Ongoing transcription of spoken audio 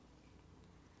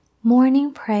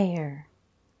Morning Prayer,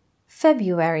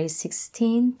 February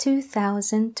 16,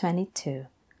 2022,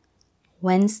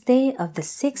 Wednesday of the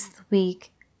 6th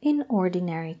week in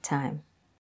Ordinary Time.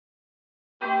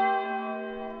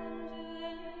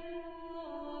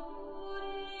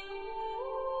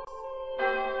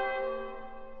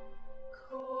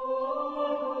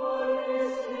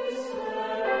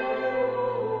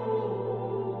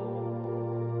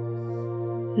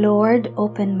 Lord,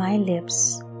 open my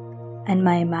lips, and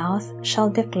my mouth shall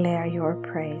declare your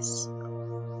praise.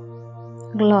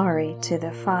 Glory to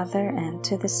the Father, and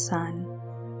to the Son,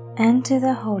 and to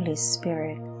the Holy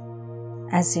Spirit,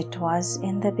 as it was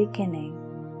in the beginning,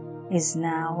 is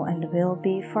now, and will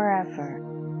be forever.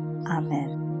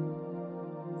 Amen.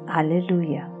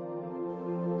 Alleluia.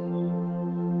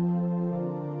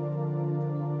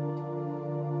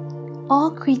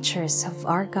 All creatures of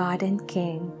our God and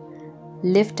King,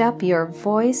 lift up your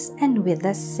voice and with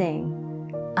us sing.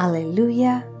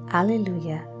 Alleluia,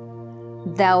 alleluia.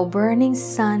 Thou burning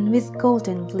sun with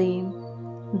golden gleam,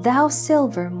 thou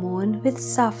silver moon with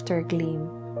softer gleam.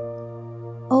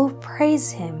 Oh,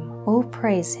 praise him, oh,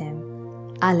 praise him.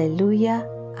 Alleluia,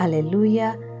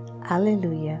 alleluia,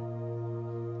 alleluia.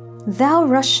 Thou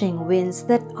rushing winds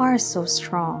that are so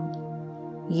strong,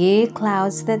 ye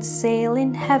clouds that sail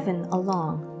in heaven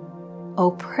along.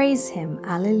 Oh, praise him,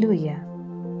 alleluia.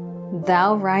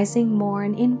 Thou rising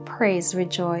morn, in praise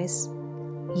rejoice,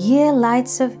 ye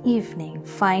lights of evening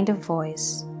find a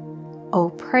voice. O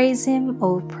praise him,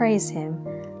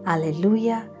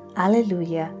 alleluia,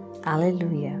 alleluia,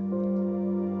 alleluia.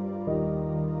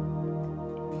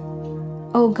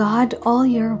 O God, all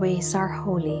your ways are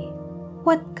holy.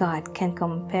 What God can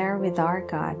compare with our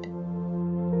God?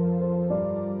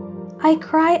 I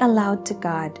cry aloud to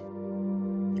God.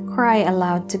 Cry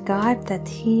aloud to God that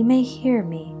he may hear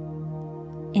me.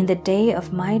 In the day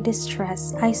of my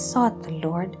distress I sought the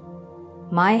Lord.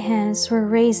 My hands were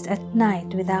raised at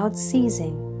night without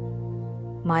ceasing.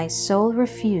 My soul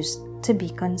refused to be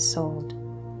consoled.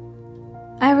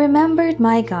 I remembered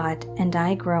my God, and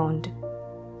I groaned.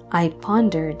 I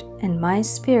pondered, and my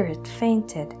spirit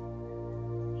fainted.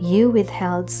 You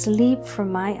withheld sleep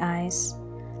from my eyes.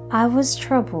 I was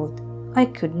troubled, I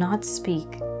could not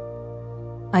speak.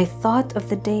 I thought of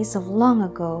the days of long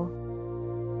ago,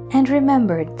 and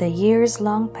remembered the years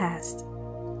long past.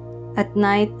 At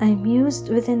night I mused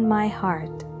within my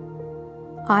heart.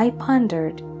 I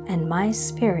pondered, and my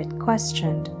spirit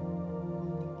questioned.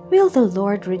 Will the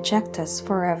Lord reject us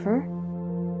forever?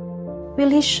 Will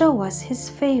he show us his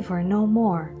favor no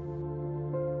more?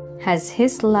 Has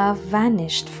his love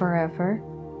vanished forever?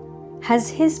 Has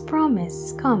his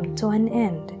promise come to an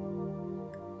end?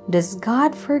 Does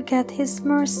God forget his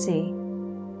mercy,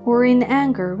 or in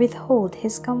anger withhold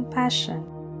his compassion?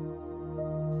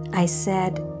 I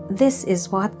said, this is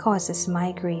what causes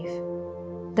my grief,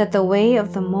 that the way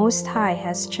of the Most High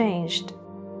has changed.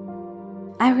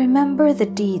 I remember the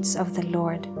deeds of the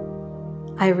Lord.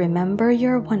 I remember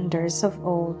your wonders of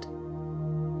old.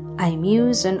 I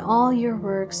muse on all your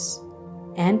works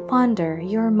and ponder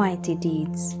your mighty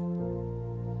deeds.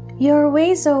 Your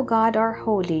ways, O God, are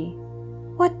holy.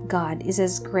 What God is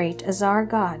as great as our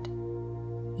God?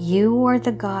 You are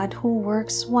the God who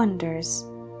works wonders.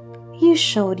 You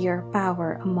showed your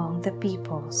power among the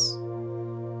peoples.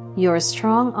 Your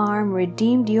strong arm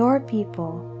redeemed your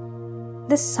people,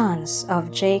 the sons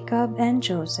of Jacob and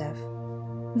Joseph.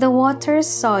 The waters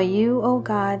saw you, O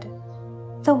God.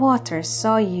 The waters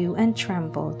saw you and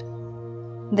trembled.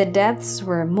 The depths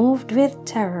were moved with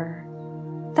terror.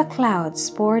 The clouds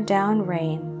poured down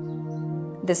rain.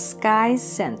 The skies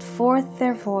sent forth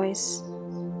their voice.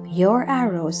 Your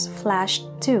arrows flashed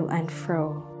to and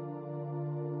fro.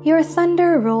 Your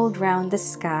thunder rolled round the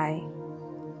sky.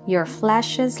 Your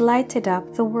flashes lighted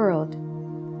up the world.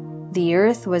 The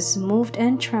earth was moved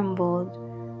and trembled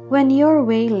when your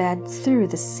way led through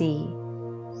the sea,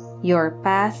 your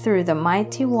path through the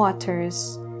mighty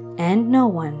waters, and no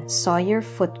one saw your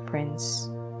footprints.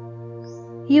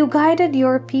 You guided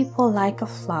your people like a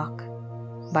flock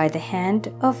by the hand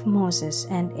of Moses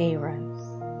and Aaron.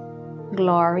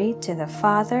 Glory to the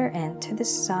Father, and to the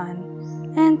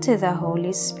Son, and to the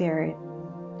Holy Spirit,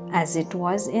 as it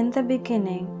was in the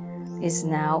beginning, is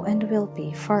now, and will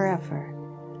be forever.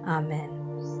 Amen.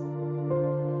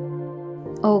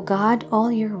 O God, all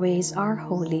your ways are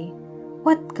holy.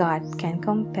 What God can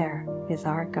compare with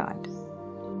our God?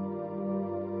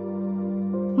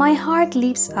 My heart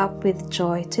leaps up with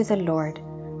joy to the Lord,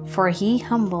 for he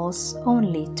humbles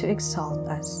only to exalt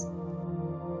us.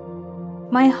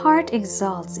 My heart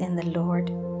exalts in the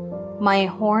Lord. My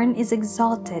horn is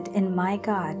exalted in my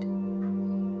God.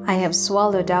 I have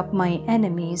swallowed up my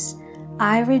enemies.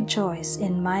 I rejoice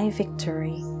in my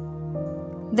victory.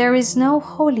 There is no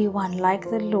Holy One like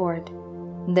the Lord.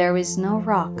 There is no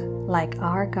rock like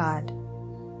our God.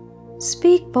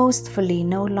 Speak boastfully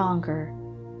no longer,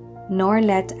 nor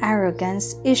let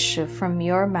arrogance issue from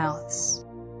your mouths.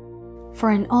 For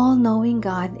an all-knowing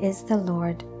God is the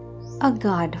Lord, a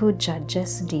God who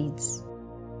judges deeds.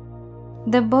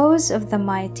 The bows of the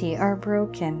mighty are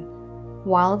broken,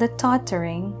 while the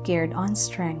tottering gird on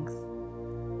strength.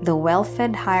 The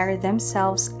well-fed hire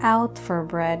themselves out for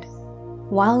bread,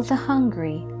 while the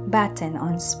hungry batten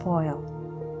on spoil.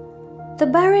 The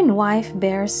barren wife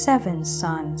bears 7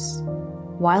 sons,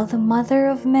 while the mother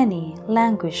of many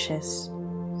languishes.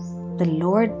 The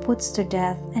Lord puts to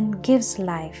death and gives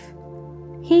life.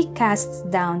 He casts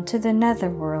down to the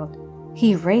netherworld.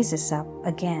 He raises up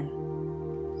again.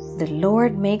 The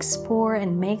Lord makes poor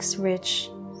and makes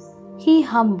rich. He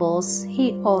humbles,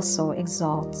 he also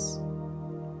exalts.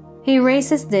 He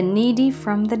raises the needy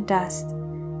from the dust.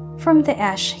 From the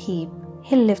ash heap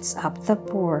he lifts up the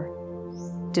poor,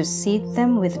 to seat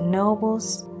them with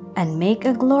nobles and make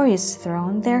a glorious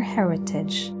throne their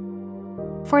heritage.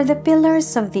 For the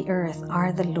pillars of the earth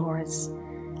are the Lord's,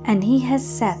 and he has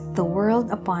set the world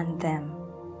upon them.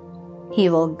 He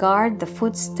will guard the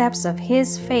footsteps of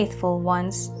his faithful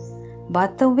ones,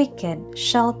 but the wicked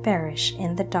shall perish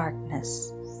in the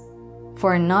darkness.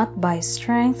 For not by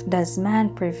strength does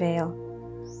man prevail.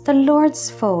 The Lord's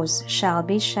foes shall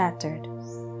be shattered.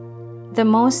 The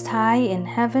Most High in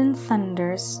heaven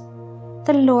thunders.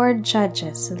 The Lord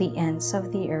judges the ends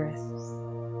of the earth.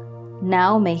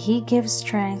 Now may he give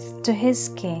strength to his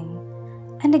king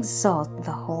and exalt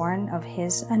the horn of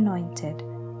his anointed.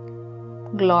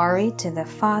 Glory to the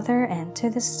Father and to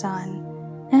the Son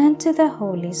and to the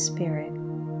Holy Spirit,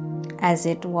 as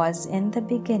it was in the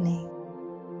beginning,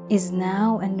 is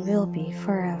now and will be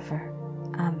forever.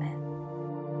 Amen.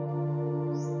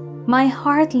 My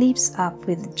heart leaps up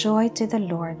with joy to the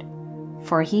Lord,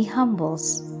 for he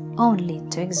humbles only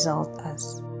to exalt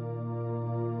us.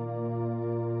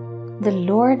 The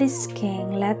Lord is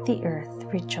King, let the earth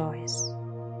rejoice.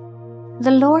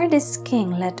 The Lord is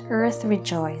King, let earth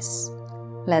rejoice.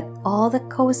 Let all the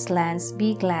coastlands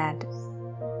be glad.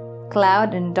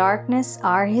 Cloud and darkness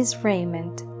are his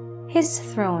raiment, his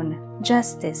throne,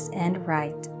 justice and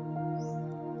right.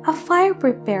 A fire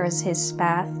prepares his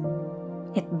path.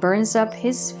 It burns up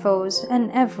his foes on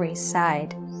every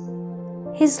side.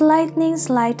 His lightnings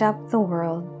light up the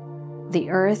world. The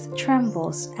earth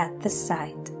trembles at the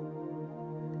sight.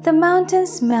 The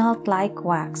mountains melt like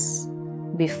wax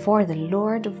before the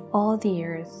Lord of all the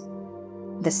earth.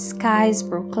 The skies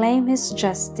proclaim his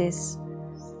justice.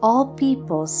 All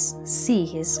peoples see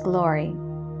his glory.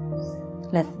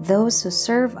 Let those who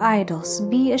serve idols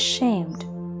be ashamed,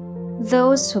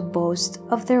 those who boast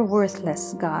of their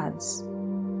worthless gods.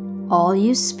 All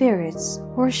you spirits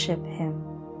worship him.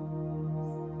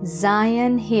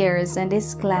 Zion hears and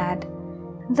is glad.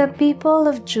 The people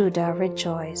of Judah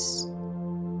rejoice.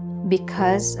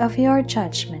 Because of your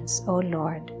judgments, O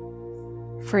Lord.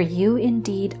 For you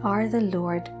indeed are the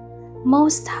Lord,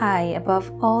 most high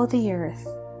above all the earth,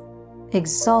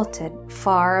 exalted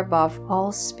far above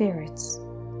all spirits.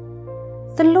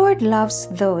 The Lord loves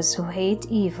those who hate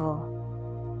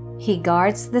evil. He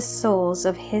guards the souls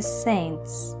of his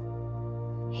saints.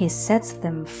 He sets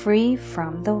them free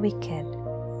from the wicked.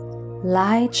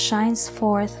 Light shines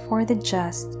forth for the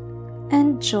just,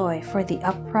 and joy for the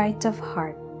upright of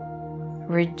heart.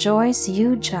 Rejoice,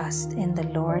 you just, in the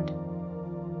Lord.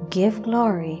 Give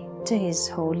glory to his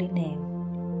holy name.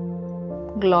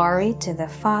 Glory to the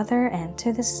Father and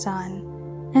to the Son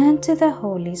and to the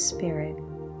Holy Spirit,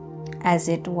 as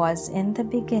it was in the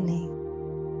beginning,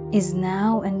 is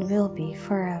now and will be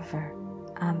forever.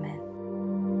 Amen.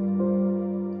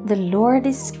 The Lord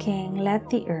is King, let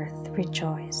the earth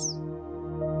rejoice.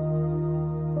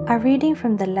 A reading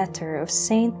from the letter of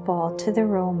St. Paul to the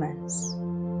Romans.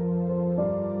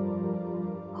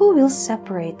 Who will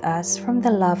separate us from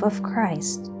the love of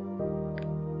Christ?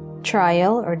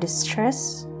 Trial or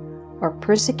distress, or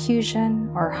persecution,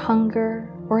 or hunger,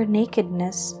 or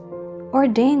nakedness, or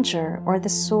danger, or the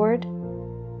sword?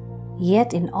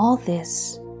 Yet in all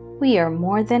this, we are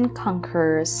more than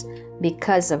conquerors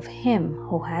because of him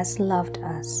who has loved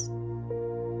us.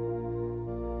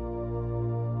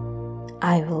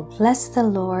 I will bless the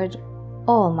Lord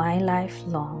all my life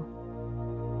long.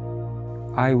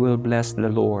 I will bless the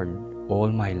Lord all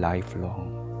my life long.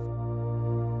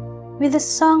 With a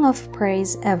song of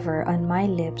praise ever on my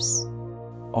lips,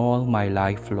 all my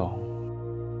life long.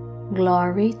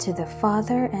 Glory to the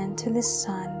Father and to the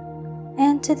Son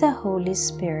and to the Holy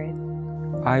Spirit.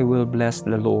 I will bless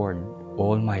the Lord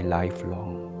all my life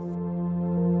long.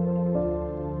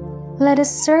 Let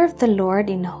us serve the Lord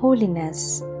in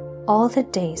holiness all the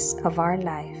days of our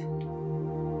life.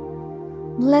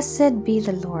 Blessed be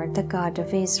the Lord, the God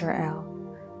of Israel.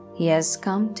 He has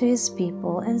come to his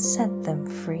people and set them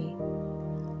free.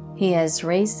 He has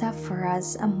raised up for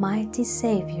us a mighty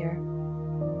Savior,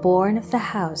 born of the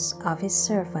house of his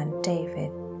servant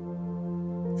David.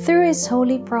 Through his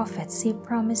holy prophets he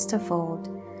promised of old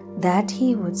that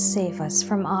he would save us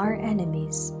from our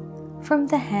enemies, from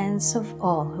the hands of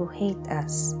all who hate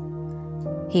us.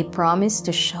 He promised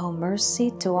to show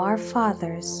mercy to our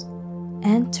fathers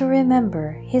and to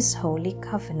remember his holy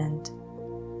covenant.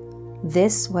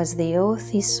 This was the oath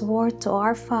he swore to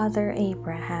our father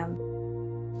Abraham,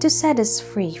 to set us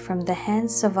free from the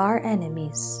hands of our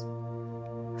enemies,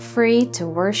 free to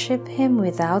worship him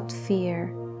without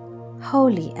fear,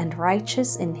 holy and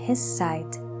righteous in his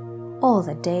sight all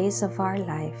the days of our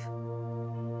life.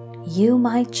 You,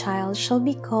 my child, shall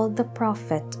be called the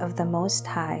prophet of the Most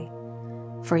High,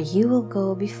 for you will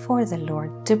go before the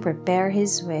Lord to prepare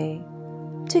his way,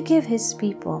 to give his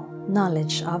people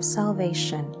knowledge of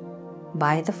salvation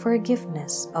by the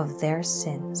forgiveness of their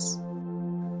sins.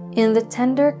 In the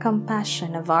tender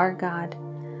compassion of our God,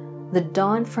 the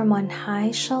dawn from on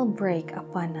high shall break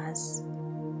upon us,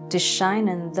 to shine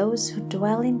on those who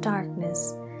dwell in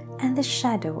darkness and the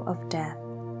shadow of death,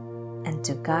 and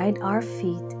to guide our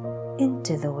feet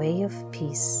into the way of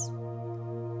peace.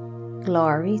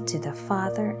 Glory to the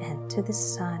Father, and to the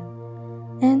Son,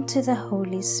 and to the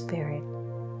Holy Spirit,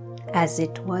 as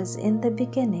it was in the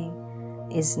beginning,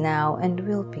 is now, and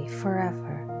will be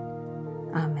forever.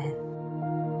 Amen.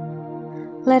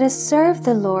 Let us serve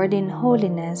the Lord in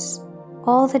holiness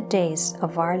all the days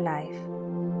of our life.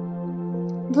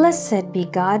 Blessed be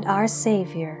God our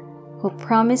Savior, who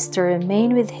promised to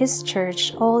remain with his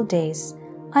church all days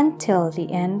until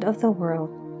the end of the world.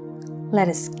 Let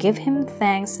us give him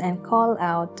thanks and call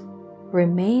out,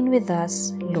 "Remain with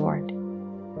us, Lord."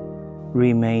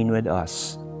 Remain with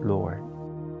us, Lord.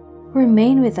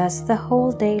 Remain with us the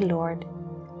whole day, Lord.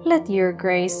 Let your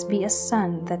grace be a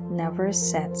sun that never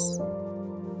sets.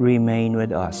 Remain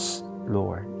with us,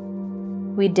 Lord.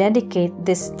 We dedicate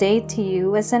this day to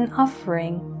you as an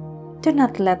offering. Do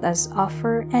not let us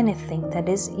offer anything that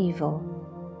is evil.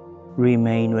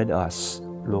 Remain with us,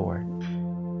 Lord.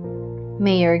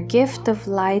 May your gift of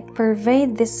light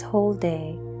pervade this whole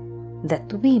day,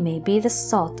 that we may be the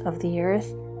salt of the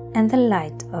earth and the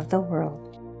light of the world.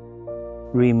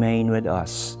 Remain with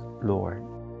us, Lord.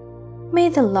 May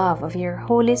the love of your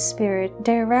Holy Spirit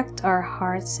direct our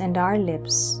hearts and our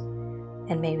lips,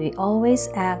 and may we always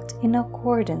act in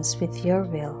accordance with your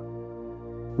will.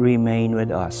 Remain with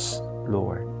us,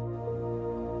 Lord.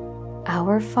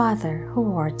 Our Father,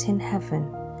 who art in heaven,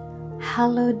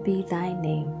 hallowed be thy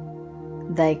name.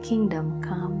 Thy kingdom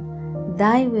come,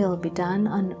 thy will be done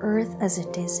on earth as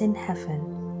it is in heaven.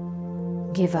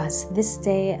 Give us this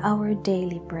day our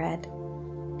daily bread,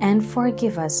 and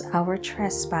forgive us our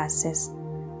trespasses,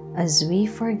 as we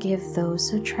forgive those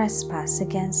who trespass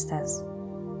against us.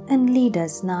 And lead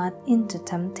us not into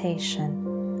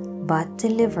temptation, but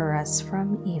deliver us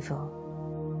from evil.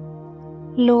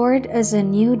 Lord, as a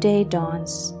new day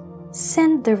dawns,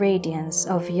 send the radiance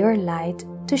of your light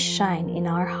to shine in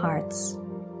our hearts.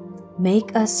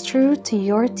 Make us true to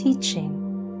your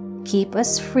teaching. Keep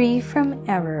us free from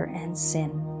error and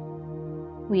sin.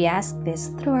 We ask this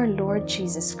through our Lord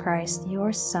Jesus Christ,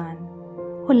 your Son,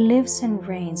 who lives and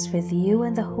reigns with you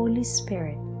and the Holy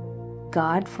Spirit,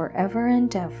 God forever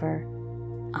and ever.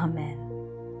 Amen.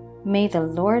 May the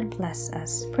Lord bless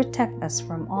us, protect us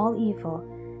from all evil,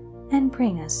 and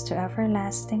bring us to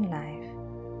everlasting life.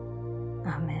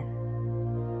 Amen.